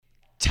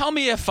tell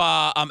me if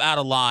I'm out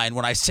of line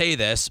when I say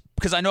this,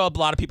 because I know a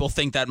lot of people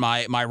think that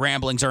my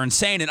ramblings are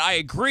insane, and I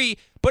agree.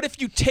 But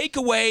if you take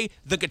away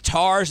the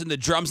guitars and the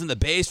drums and the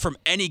bass from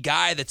any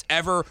guy that's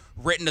ever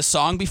written a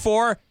song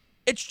before,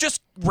 it's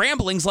just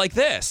ramblings like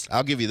this.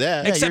 I'll give you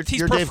that. Except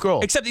you're Dave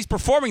Grohl. Except he's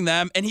performing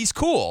them, and he's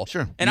cool.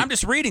 Sure. And I'm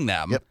just reading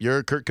them. Yep,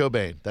 you're Kurt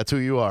Cobain. That's who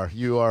you are.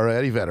 You are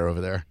Eddie Vedder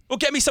over there. Well,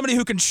 get me somebody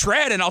who can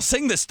shred, and I'll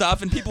sing this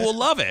stuff, and people will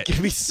love it. Give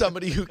me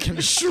somebody who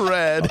can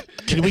shred.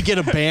 Can we get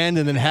a band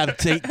and then have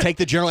take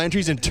the journal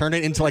entries and turn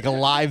it into like a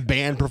live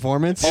band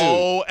performance?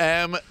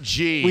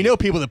 OMG. We know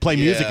people that play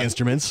music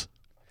instruments.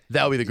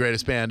 That would be the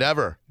greatest band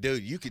ever.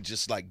 Dude, you could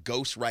just like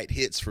ghost write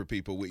hits for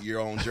people with your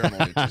own journal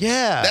entries.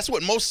 Yeah. That's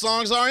what most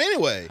songs are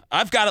anyway.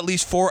 I've got at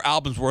least 4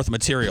 albums worth of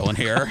material in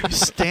here. You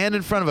stand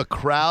in front of a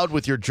crowd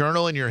with your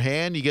journal in your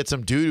hand. You get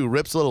some dude who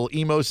rips a little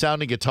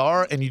emo-sounding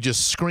guitar, and you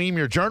just scream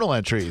your journal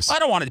entries. I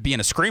don't want it to be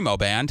in a screamo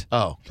band.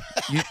 Oh.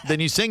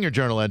 Then you sing your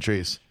journal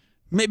entries.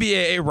 Maybe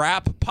a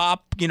rap,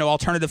 pop,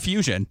 alternative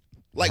fusion.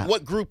 Like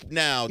what group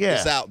now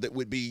Yeah. is out that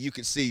would be you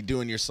could see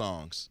doing your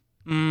songs?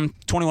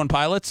 21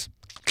 Pilots.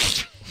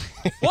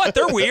 What?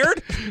 They're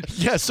weird.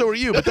 Yeah, so are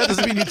you, but that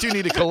doesn't mean you two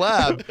need to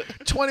collab.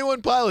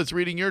 21 Pilots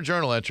reading your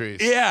journal entries.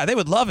 Yeah, they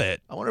would love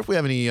it. I wonder if we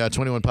have any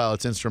 21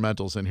 Pilots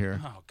instrumentals in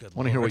here. Oh, good I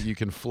want to hear Lord. what you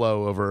can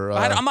flow over.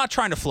 I'm not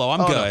trying to flow. I'm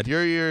oh, good.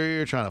 No,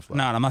 you're trying to flow.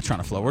 No, I'm not trying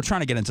to flow. We're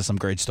trying to get into some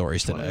great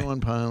stories today. 21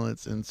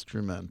 Pilots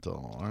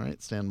instrumental. All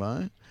right, stand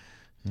by.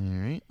 All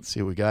right, let's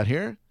see what we got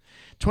here.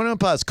 21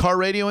 Pilots car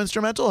radio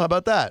instrumental. How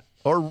about that?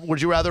 Or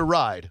would you rather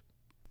ride?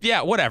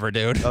 Yeah, whatever,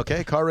 dude.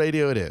 Okay, car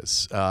radio it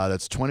is.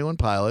 That's 21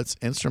 Pilots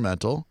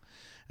instrumental.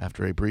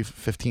 After a brief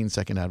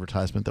 15-second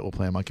advertisement that will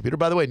play on my computer.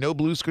 By the way, no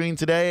blue screen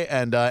today,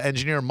 and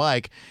engineer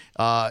Mike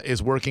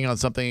is working on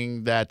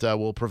something that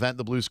will prevent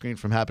the blue screen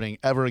from happening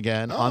ever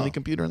again on the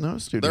computer in the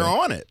host studio. They're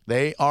on it.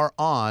 They are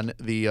on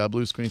the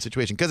blue screen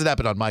situation because it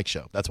happened on Mike's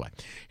show. That's why.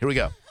 Here we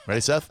go.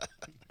 Ready, Seth?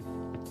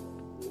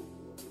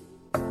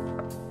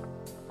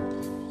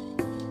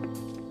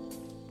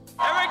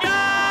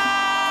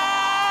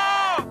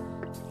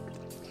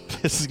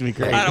 This is gonna be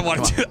great. I don't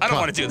want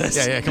to do this.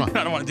 Yeah, come on.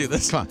 I don't want to do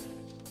this. Come on.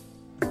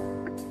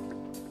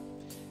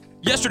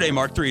 Yesterday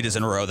marked 3 days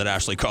in a row that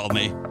Ashley called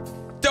me.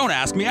 Don't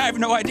ask me. I have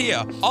no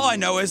idea. All I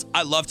know is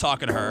I love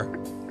talking to her.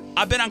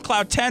 I've been on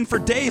Cloud 10 for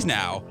days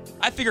now.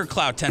 I figured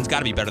Cloud 10's got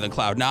to be better than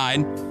Cloud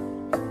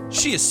 9.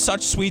 She is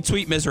such sweet,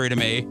 sweet misery to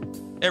me.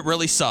 It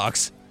really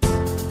sucks.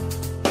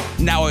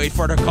 Now I wait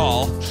for her to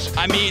call.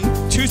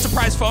 2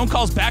 surprise phone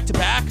calls back to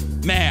back?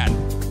 Man,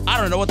 I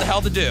don't know what the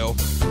hell to do.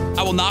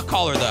 I will not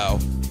call her, though.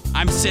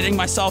 I'm sitting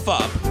myself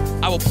up.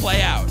 I will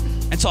play out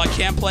until I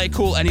can't play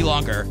cool any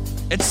longer.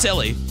 It's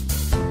silly,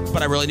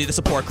 but I really need a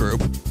support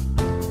group.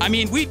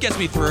 Weed gets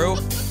me through,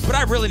 but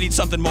I really need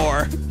something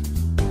more.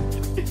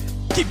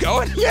 Keep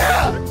going?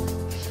 Yeah!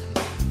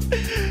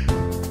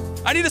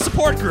 I need a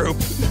support group.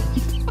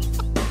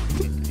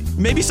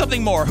 Maybe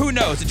something more. Who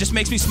knows? It just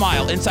makes me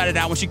smile inside and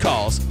out when she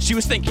calls. She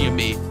was thinking of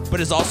me,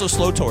 but it's also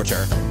slow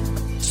torture.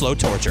 Slow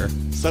torture.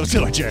 Slow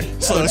torture.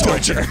 Slow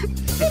torture.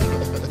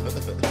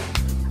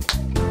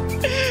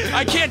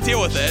 I can't deal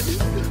with it.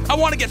 I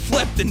want to get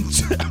flipped and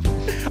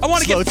I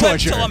want to get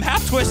flipped till I'm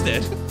half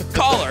twisted.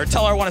 Call her,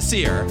 tell her I want to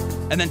see her,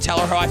 and then tell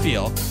her how I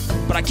feel.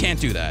 But I can't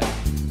do that.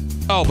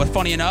 Oh, but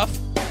funny enough,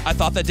 I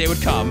thought that day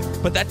would come,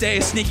 but that day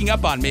is sneaking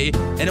up on me,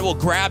 and it will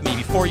grab me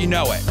before you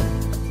know it.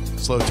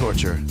 Slow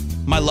torture.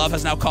 My love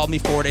has now called me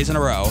 4 days in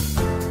a row.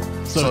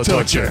 Slow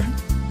torture.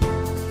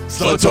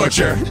 Slow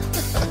torture.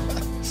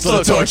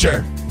 Slow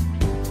torture.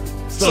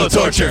 Slow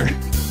torture.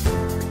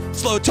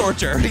 Slow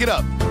torture. Pick it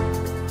up.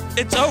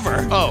 It's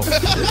over. Oh.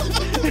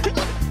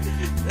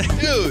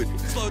 Dude,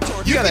 Slow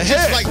torture. You got a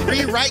just hit. like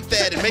rewrite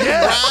that and make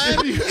Yeah. it rhyme,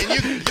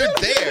 and you're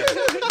there.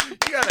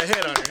 You got a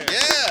hit on your hands.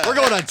 Yeah. We're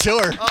going on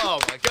tour.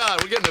 Oh, my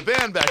God. We're getting the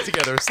band back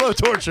together. Slow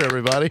torture,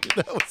 everybody.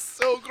 That was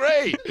so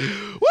great.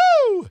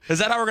 Woo! Is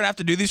that how we're going to have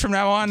to do these from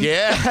now on?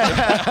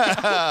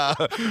 Yeah.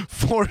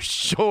 For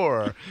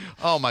sure.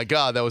 Oh, my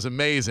God. That was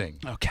amazing.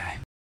 Okay.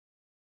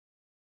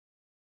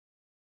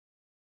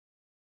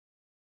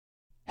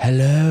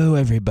 Hello,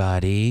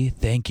 everybody.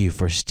 Thank you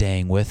for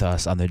staying with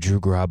us on the Drew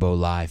Garabo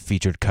Live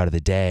featured cut of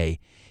the day.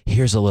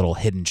 Here's a little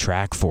hidden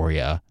track for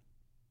you.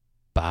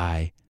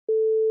 Bye.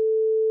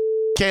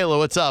 Kayla,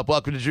 what's up?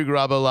 Welcome to Drew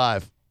Garabo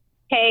Live.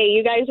 Hey,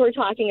 you guys were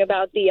talking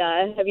about the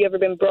have you ever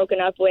been broken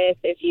up with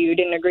if you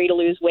didn't agree to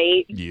lose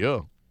weight?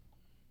 Yeah.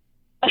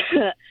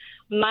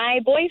 My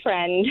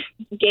boyfriend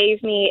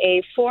gave me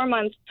a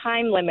 4-month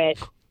time limit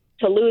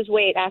to lose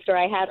weight after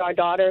I had our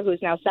daughter,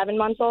 who's now 7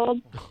 months old.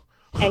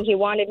 And he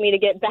wanted me to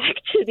get back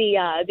to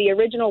the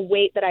original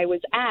weight that I was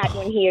at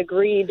when he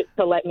agreed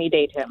to let me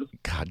date him.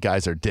 God,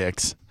 guys are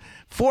dicks.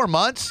 4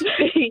 months?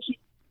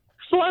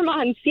 4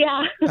 months,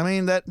 yeah.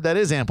 That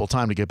is ample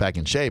time to get back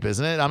in shape,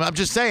 isn't it? I'm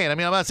just saying. I'm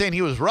not saying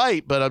he was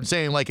right, but I'm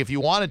saying, like, if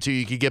you wanted to,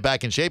 you could get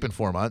back in shape in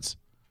 4 months.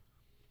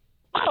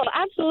 Oh,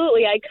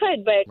 absolutely, I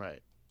could, but Right.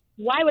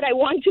 why would I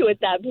want to at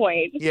that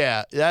point?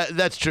 Yeah,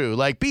 that's true.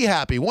 Like, be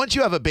happy. Once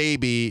you have a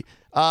baby,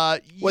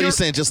 What are you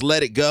saying? Just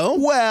let it go?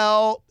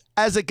 Well,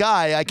 as a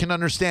guy, I can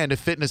understand if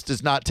fitness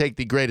does not take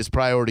the greatest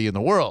priority in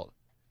the world,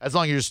 as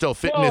long as you're still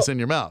fitness in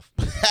your mouth.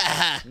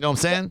 You know what I'm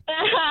saying?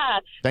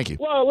 Thank you.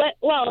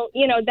 Well,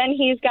 then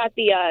he's got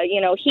the,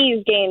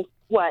 he's gained,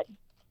 what,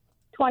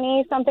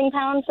 20-something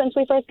pounds since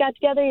we first got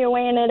together? You're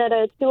weighing it at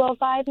a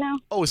 205 now?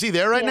 Oh, is he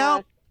there right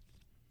now?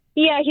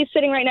 Yeah, he's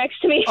sitting right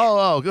next to me.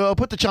 Go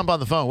put the chump on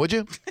the phone, would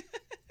you?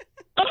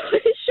 Oh,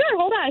 sure,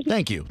 hold on.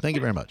 Thank you. Thank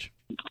you very much.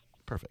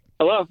 Perfect.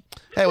 Hello.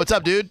 Hey, what's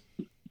up, dude?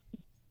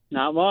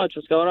 Not much.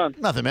 What's going on?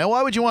 Nothing, man.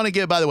 Why would you want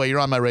to by the way, you're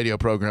on my radio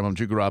program. I'm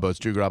Drew Garabo. It's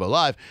Drew Garabo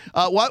Live.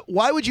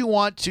 Why would you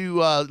want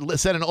to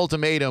set an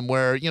ultimatum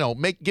where,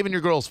 giving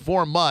your girls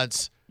 4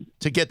 months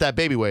to get that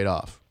baby weight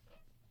off?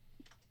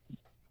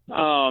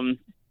 Why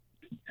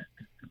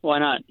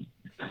not?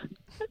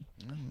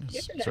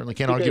 Certainly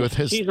can't argue with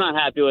his. She's not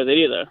happy with it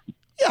either.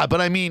 Yeah,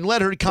 but I mean,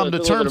 let her come to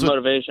terms with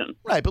motivation.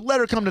 Right, but let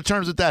her come to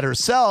terms with that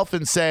herself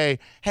and say,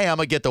 "Hey, I'm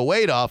gonna get the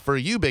weight off for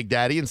you, Big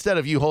Daddy," instead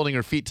of you holding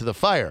her feet to the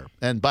fire.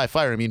 And by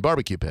fire, I mean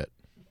barbecue pit.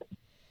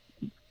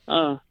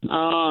 It's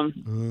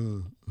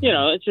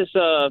just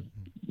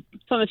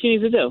something she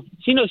needs to do.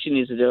 She knows she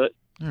needs to do it.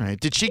 All right.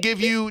 Did she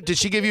give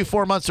you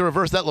 4 months to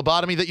reverse that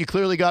lobotomy that you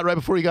clearly got right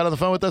before you got on the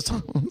phone with us?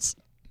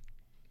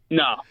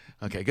 No.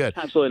 Okay, good.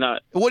 Absolutely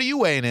not. What are you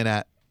weighing in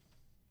at?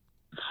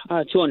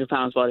 200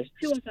 pounds, buddy.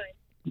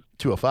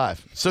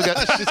 205. Still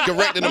got She's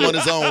correcting him on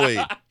his own weight.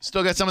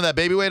 Still got some of that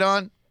baby weight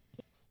on?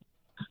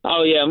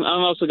 Oh yeah, I'm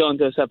also going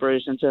through a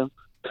separation too.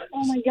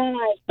 Oh my God.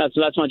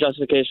 That's my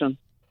justification.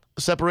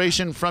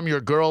 Separation from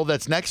your girl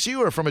that's next to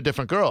you, or from a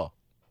different girl?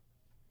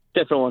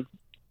 Different one.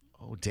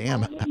 Oh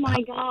damn. Oh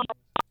my God.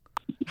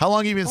 How long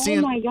have you been seeing?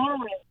 Oh my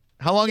God.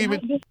 How long have you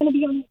been? This is gonna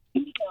be on the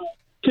video.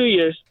 2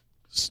 years.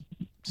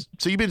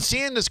 So you've been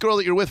seeing this girl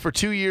that you're with for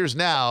 2 years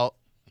now,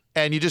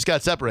 and you just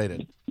got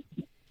separated.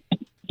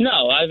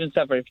 No, I've been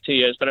separated for 2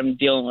 years, but I'm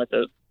dealing with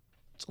it.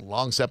 It's a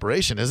long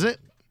separation, isn't it?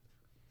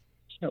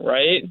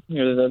 Right?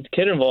 There's a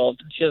kid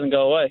involved. She doesn't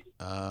go away.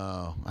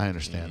 Oh, I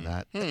understand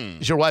that.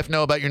 Does your wife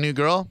know about your new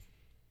girl?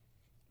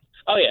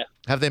 Oh yeah.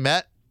 Have they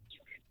met?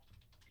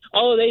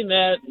 Oh, they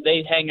met.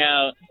 They hang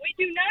out. We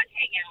do not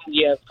hang out.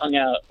 Yeah, hung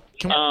out.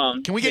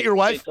 Can we get your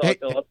wife?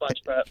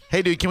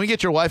 Hey, Dude, can we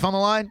get your wife on the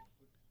line?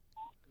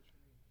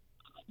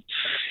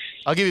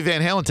 I'll give you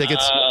Van Halen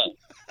tickets.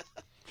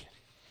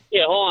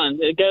 Yeah, hold on.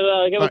 Give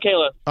it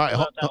Kayla. All right,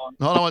 hold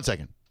on 1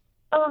 second.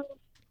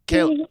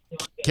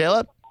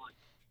 Kayla?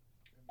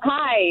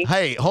 Hi.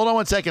 Hey, hold on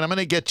 1 second. I'm going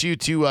to get you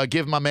to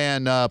give my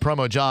man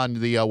Promo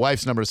John the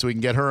wife's number so we can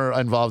get her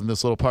involved in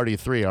this little party of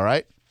 3, all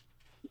right?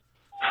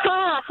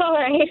 All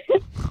right.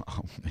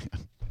 Oh,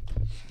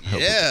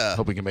 man.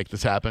 Hope we can make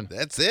this happen.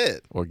 That's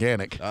it.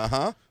 Organic.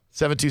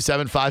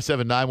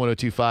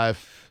 727-579-1025.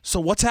 So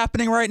what's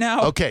happening right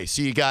now? Okay,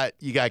 so you got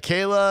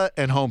Kayla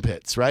and Home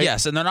Pits, right?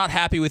 Yes, and they're not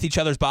happy with each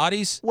other's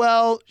bodies?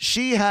 Well,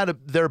 she had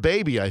their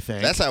baby, I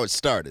think. That's how it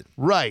started.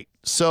 Right.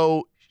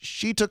 So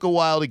she took a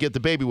while to get the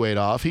baby weight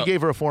off. He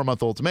gave her a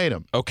 4-month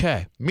ultimatum.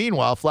 Okay.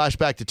 Meanwhile,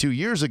 flashback to 2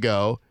 years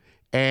ago,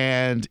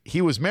 and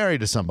he was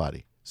married to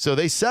somebody. So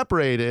they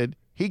separated.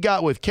 He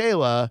got with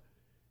Kayla.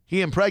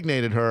 He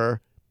impregnated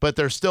her, but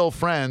they're still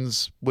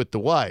friends with the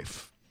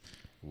wife.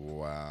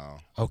 Wow.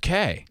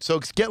 Okay. So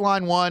get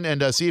line 1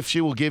 and see if she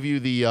will give you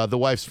the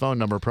wife's phone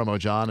number, Promo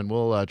John, and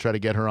we'll try to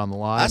get her on the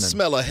line. I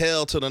smell a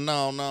hell to the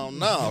no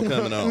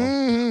coming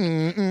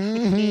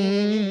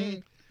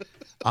on.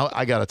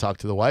 I got to talk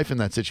to the wife in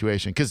that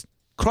situation because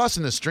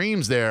crossing the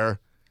streams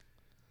there,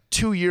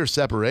 2-year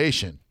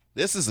separation.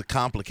 This is a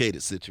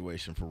complicated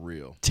situation for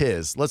real.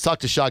 Tis. Let's talk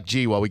to Shock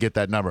G while we get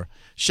that number.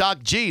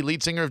 Shock G,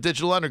 lead singer of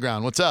Digital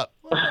Underground. What's up?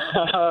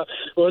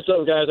 What's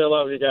up, guys? I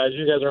love you guys.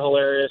 You guys are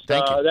hilarious.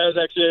 Thank you. That was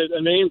actually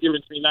a name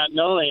given to me not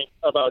knowing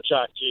about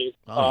Shock G.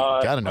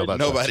 Got to know about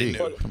nobody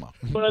Shock G. knew. Come on.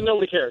 But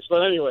nobody cares.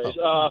 But anyways,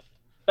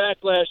 back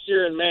last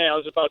year in May, I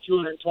was about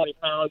 220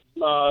 pounds.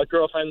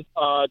 Girlfriend,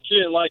 she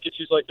didn't like it.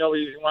 She's like,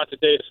 nobody wants to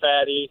date a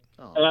fatty.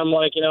 Oh. And I'm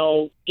like,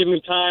 give me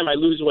time. I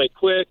lose weight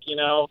quick,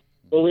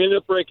 But we ended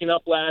up breaking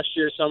up last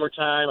year,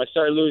 summertime. I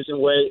started losing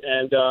weight,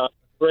 and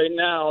right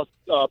now,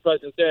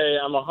 present day,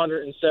 I'm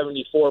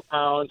 174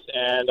 pounds,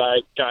 and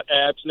I got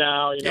abs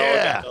now.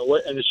 Yeah.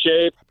 And the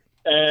shape.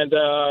 And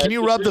Can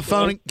you rub the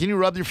phone? Can you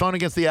rub your phone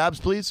against the abs,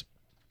 please?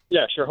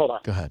 Yeah, sure. Hold on.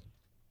 Go ahead.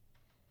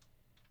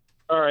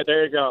 All right,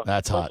 there you go.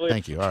 That's hot.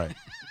 Thank you. All right.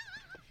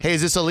 Hey,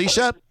 is this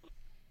Alicia?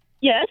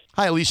 Yes.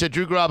 Hi, Alicia.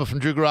 Drew Garabo from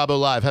Drew Garabo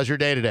Live. How's your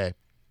day today?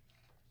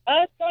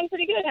 It's going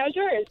pretty good. How's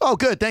yours? Oh,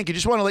 good. Thank you.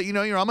 Just want to let you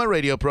know you're on my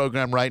radio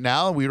program right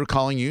now. We were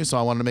calling you, so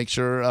I wanted to make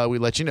sure we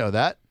let you know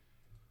that.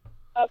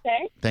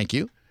 Okay. Thank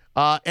you.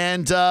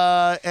 And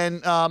tell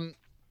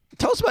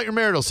us about your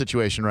marital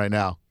situation right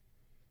now.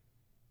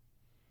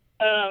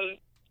 I'm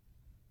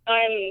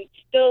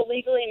still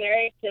legally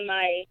married to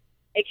my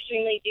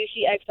extremely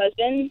douchey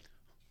ex-husband.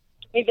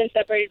 We've been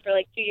separated for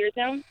like 2 years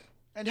now.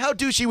 And how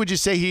douchey would you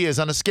say he is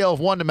on a scale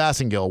of 1 to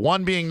Massengill?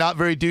 1 being not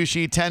very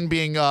douchey, 10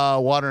 being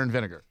water and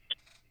vinegar.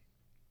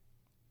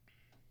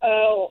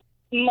 Oh,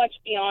 much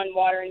beyond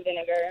water and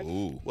vinegar.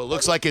 Ooh. Well,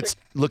 looks like it's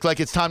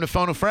time to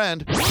phone a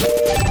friend.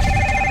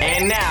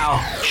 And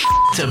now,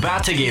 it's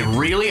about to get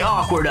really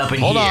awkward up in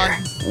Hold here.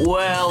 on.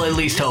 Well, at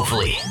least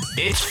hopefully.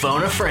 It's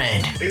Phone a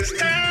Friend. It's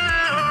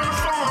time to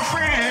phone a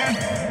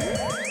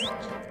friend.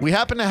 We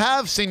happen to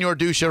have Senor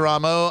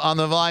Ducharamo on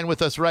the line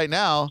with us right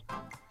now.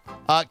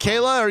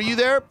 Kayla, are you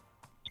there?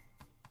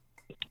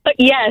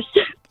 Yes,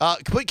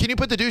 Can you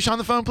put the douche on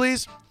the phone,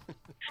 please?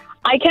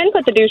 I can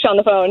put the douche on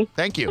the phone.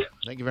 Thank you.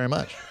 Thank you very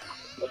much.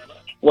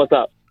 What's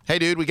up? Hey,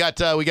 dude, we got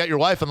your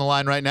wife on the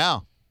line right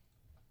now.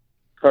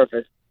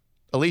 Perfect.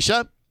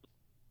 Alicia,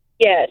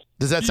 Yes,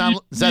 does that sound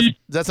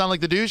like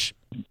the douche?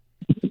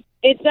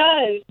 it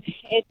does.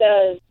 It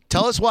does.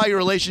 Tell us why your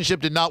relationship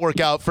did not work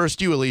out.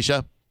 First, you,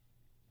 Alicia.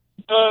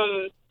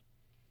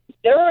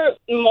 There were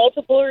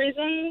multiple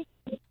reasons.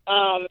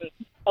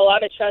 A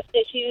lot of trust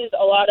issues,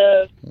 a lot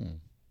of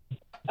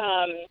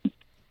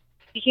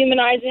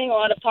dehumanizing, a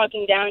lot of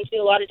talking down to,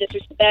 a lot of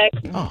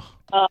disrespect, a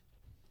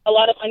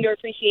lot of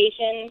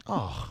underappreciation.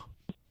 Oh,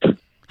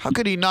 how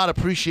could he not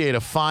appreciate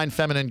a fine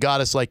feminine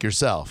goddess like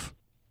yourself?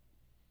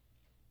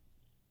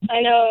 I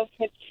know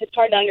it's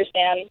hard to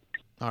understand.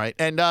 All right,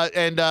 and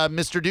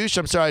Mr. Douche,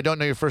 I'm sorry, I don't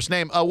know your first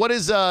name. What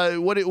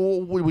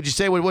would you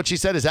say? What she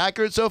said is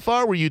accurate so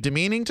far? Were you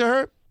demeaning to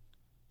her?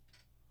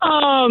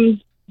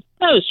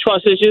 That was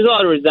trust issues, a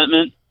lot of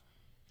resentment.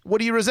 What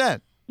do you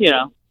resent? You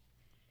know,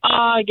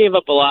 I gave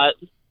up a lot,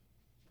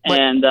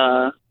 and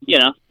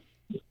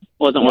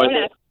wasn't worth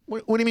it.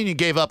 What do you mean you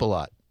gave up a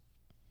lot?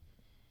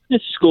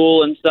 Just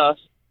school and stuff.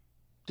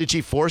 Did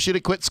she force you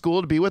to quit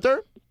school to be with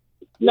her?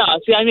 No,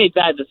 see, I made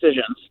bad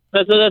decisions.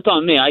 That's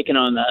on me. I can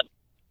own that.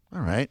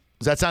 All right.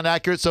 Does that sound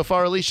accurate so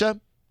far, Alicia?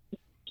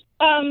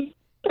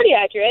 Pretty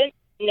accurate.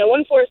 No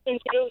one forced him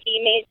to.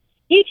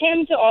 He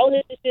came to all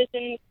his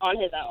decisions on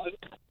his own.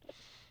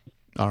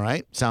 All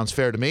right. Sounds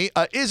fair to me.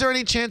 Is there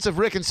any chance of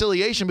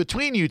reconciliation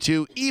between you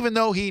two, even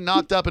though he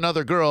knocked up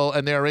another girl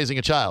and they are raising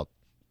a child?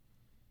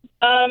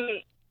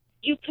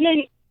 You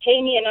couldn't pay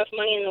me enough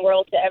money in the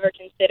world to ever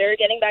consider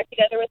getting back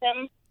together with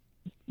him.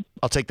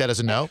 I'll take that as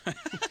a no.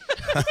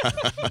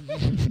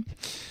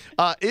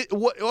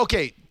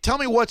 Okay, tell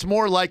me what's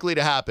more likely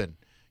to happen.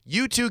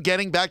 You two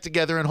getting back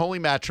together in holy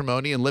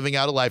matrimony and living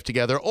out a life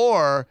together,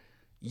 or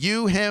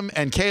you, him,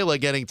 and Kayla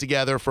getting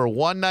together for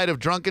one night of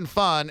drunken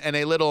fun and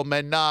a little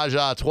menage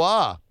a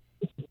trois.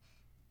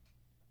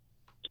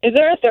 Is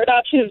there a third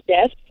option of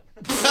death?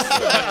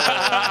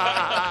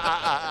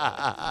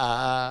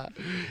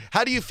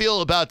 How do you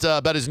feel about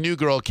his new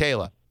girl,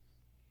 Kayla?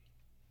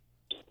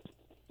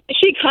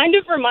 She kind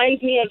of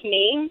reminds me of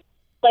me.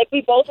 Like,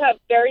 we both have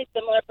very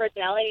similar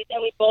personalities,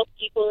 and we both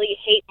equally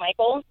hate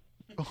Michael.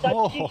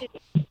 So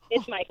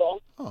it's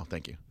Michael. Oh,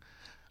 thank you.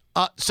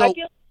 I feel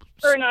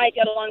her and I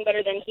get along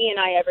better than he and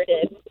I ever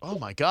did. Oh,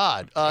 my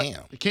God.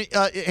 Damn.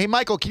 Hey,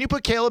 Michael, can you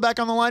put Kayla back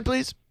on the line,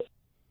 please?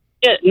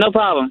 Yeah, no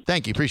problem.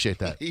 Thank you. Appreciate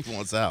that. He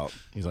wants out.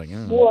 He's like,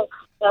 Well,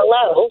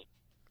 hello?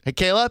 Hey,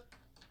 Kayla?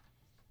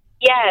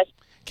 Yes.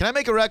 Can I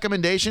make a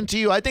recommendation to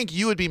you? I think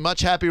you would be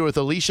much happier with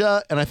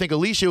Alicia, and I think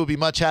Alicia would be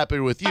much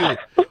happier with you.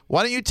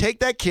 Why don't you take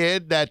that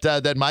kid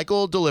that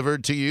Michael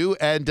delivered to you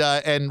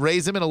and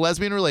raise him in a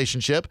lesbian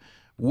relationship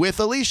with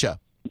Alicia?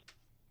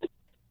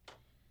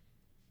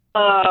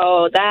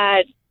 Oh,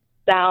 that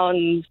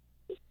sounds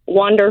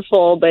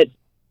wonderful, but I'm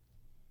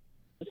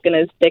just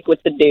going to stick with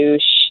the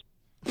douche.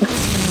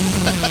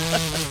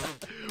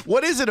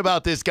 What is it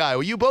about this guy?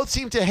 Well, you both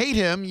seem to hate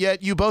him,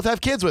 yet you both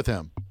have kids with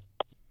him.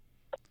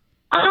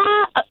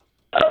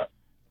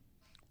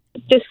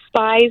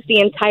 Despise the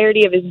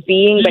entirety of his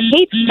being, but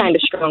hate's kind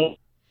of strong.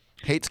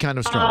 Hate's kind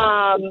of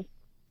strong.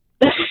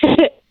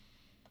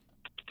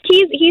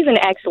 He's an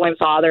excellent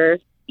father.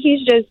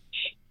 He's just,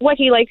 what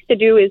he likes to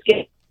do is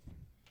get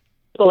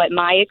people at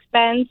my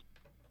expense.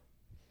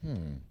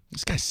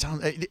 This guy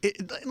sounds.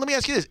 Let me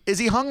ask you this: is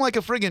he hung like a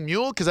friggin'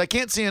 mule? Because I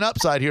can't see an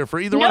upside here for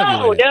either one of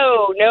you. ladies.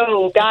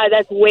 No, God,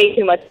 that's way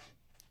too much.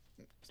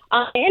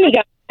 And he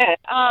got that.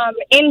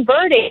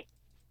 Inverted.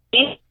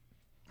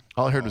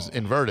 All I heard was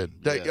inverted.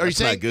 Yeah, Are you that's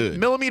saying not good.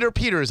 millimeter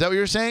Peter? Is that what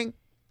you're saying?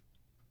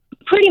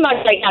 Pretty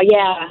much right now,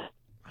 yeah.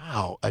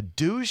 Wow, a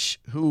douche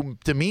who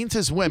demeans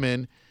his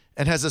women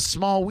and has a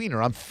small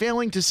wiener. I'm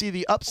failing to see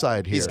the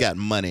upside here. He's got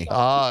money.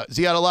 Has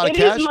he got a lot of It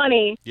cash? is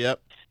money.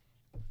 Yep.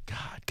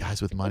 God,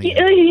 guys with money.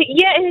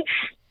 Yeah,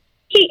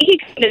 he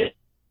kind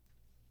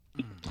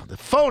of. The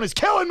phone is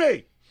killing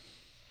me.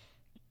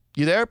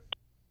 You there?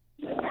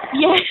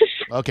 Yes.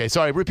 Okay,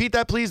 sorry. Repeat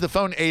that, please. The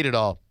phone ate it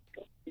all.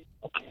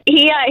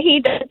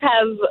 He does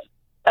have.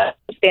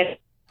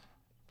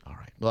 All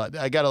right. Well,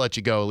 I got to let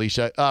you go,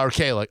 Alicia. Or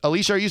Kayla.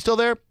 Alicia, are you still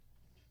there?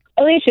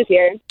 Alicia's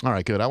here. All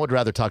right, good. I would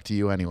rather talk to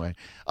you anyway.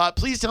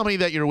 Please tell me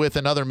that you're with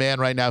another man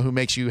right now who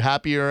makes you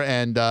happier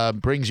and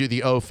brings you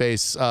the O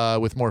face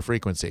with more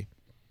frequency.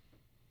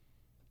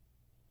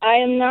 I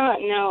am not,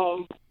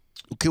 no.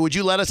 Okay, would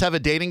you let us have a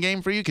dating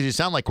game for you? Because you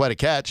sound like quite a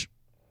catch.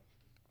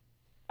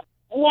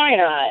 Why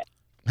not?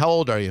 How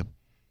old are you?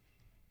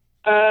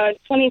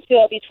 22.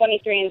 I'll be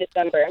 23 in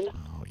December.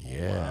 Oh,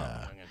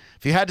 yeah.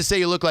 If you had to say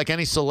you look like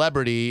any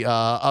celebrity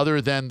other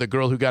than the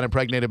girl who got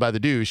impregnated by the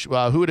douche,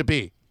 who would it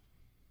be?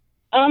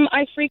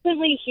 I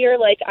frequently hear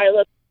that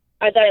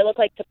I look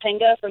like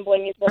Topanga from Boy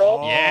Meets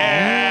World.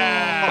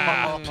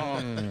 Yeah.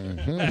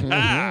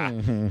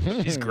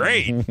 She's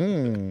great.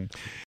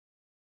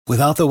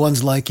 Without the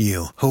ones like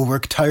you, who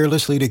work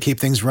tirelessly to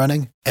keep things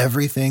running,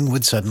 everything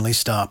would suddenly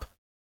stop.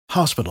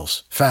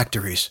 Hospitals,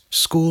 factories,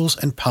 schools,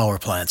 and power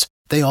plants,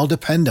 they all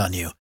depend on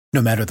you.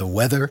 No matter the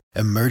weather,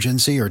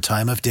 emergency, or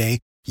time of day,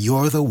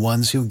 you're the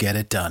ones who get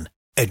it done.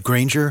 At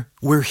Grainger,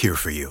 we're here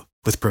for you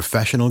with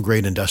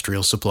professional-grade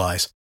industrial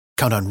supplies.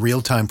 Count on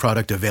real-time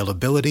product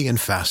availability and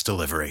fast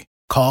delivery.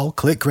 Call,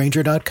 click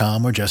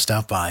Grainger.com, or just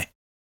stop by.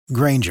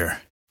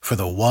 Grainger, for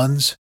the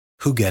ones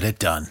who get it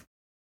done.